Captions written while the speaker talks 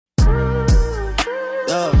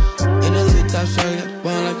top shot, got the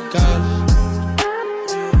bun like a collar.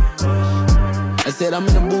 I said I'm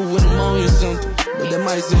in the booth with pneumonia symptoms, but that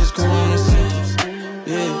might say it's corona symptoms.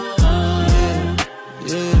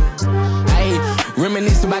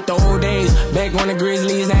 Reminisce about the old days, back when the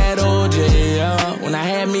Grizzlies had OJ, when I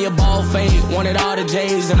had me a ball fade, wanted all the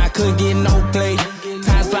J's and I couldn't get no play.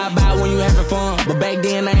 Times fly by when you having fun, but back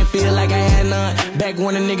then I didn't feel like I had none. Back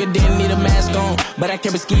when a nigga didn't need a mask on, but I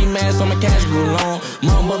kept a ski mask on my cash grew long.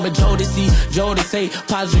 Mama but Joe to see, Joe to say,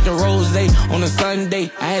 Pops drinking rose on a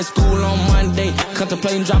Sunday. I had school on Monday,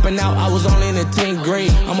 contemplating dropping out, I was only in the 10th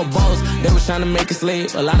grade. I'm a boss, they was trying to make a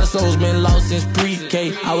slave. A lot of souls been lost since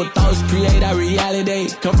pre-K. Our thoughts create our reality.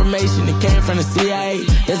 Confirmation, it came from the CIA.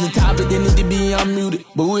 There's a topic that need to be unmuted,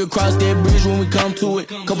 but we'll cross that bridge when we come to it.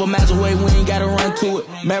 Couple miles away, we ain't gotta run to it.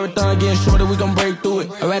 Marathon getting shorter, we gon' break through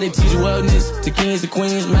it. I'd rather teach wellness to kings and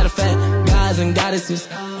queens. Matter of fact, gods and goddesses.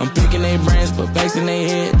 I'm picking their brains, but facing their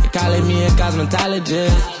head. They calling me a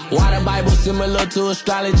cosmetologist. Why the Bible similar to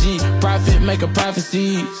astrology? Prophet make a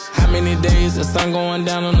prophecies. How many days the sun going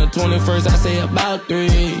down on the 21st? I say about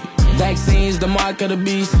 3. Vaccines, the mark of the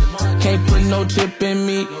beast. Can't put no chip in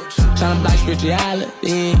me. Tryna block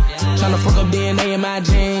spirituality. Tryna fuck up DNA in my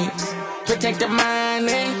genes. Protect the mind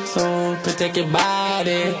and soul, protect your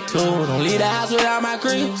body too. Don't leave the house without my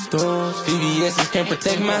crystals. VVS's can't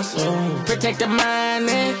protect my soul. Protect the mind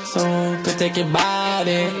and soul, protect your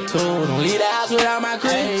body too. Don't leave the house without my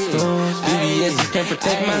crystals. VVS's can't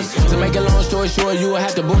protect my soul. To make a long story short, you will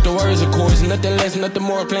have to book the words, of course. Nothing less, nothing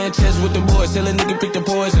more. Playing chess with the boys. Till a nigga pick the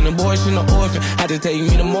poison. Abortion or orphan. Had to take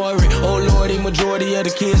me to Maury. Oh lordy, majority of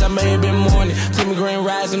the kids I may have been mourning. Tell me grand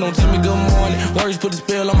rising, don't tell me good morning. Words put a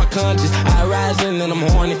spell on my conscience. I rising and I'm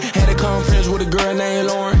horny. Had a conference with a girl named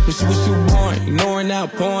Lauren, but she was too boring. Ignoring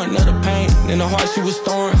outpouring of the pain. In her heart she was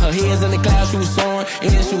storing. Her hands in the clouds she was soaring.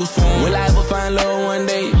 And she was foreign. Will I ever find love one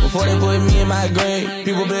day? Before they put me in my grave.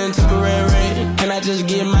 People been temporary. Can I just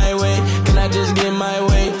get my way? Can I just get my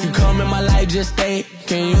way? If you come in my life, just stay.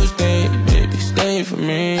 Can you stay? Baby, stay for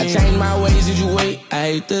me. I changed my ways, did you wait?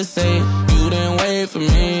 I hate to say it. You didn't wait for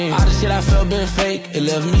me. All the shit I felt been fake. It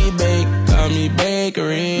left me baked. Call me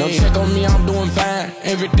bakery. Don't check on me, I'm doing fine.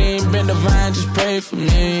 Everything been divine, just pray for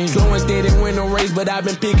me. Slow and steady win the race, but I've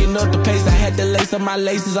been picking up the pace. I had to lace up my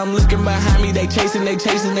laces. I'm looking behind me, they chasing, they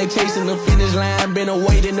chasing, they chasing the finish line. Been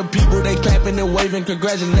awaiting the people, they clapping and waving,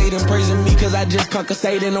 congratulating, praising me, cause I just conquered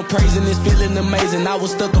Satan. I'm praising, it's feeling amazing. I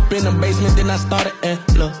was stuck up in the basement, then I started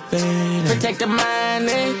elevating. Protect the mind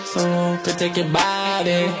and soul, protect your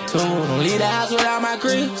body too. Don't leave the house without my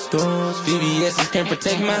crystals. VVS's can't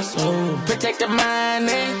protect my soul. Protect the mind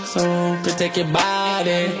and soul, protect your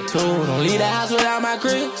body too. Don't leave the house without my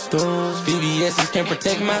crystals. VVS's can't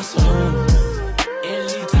protect my soul.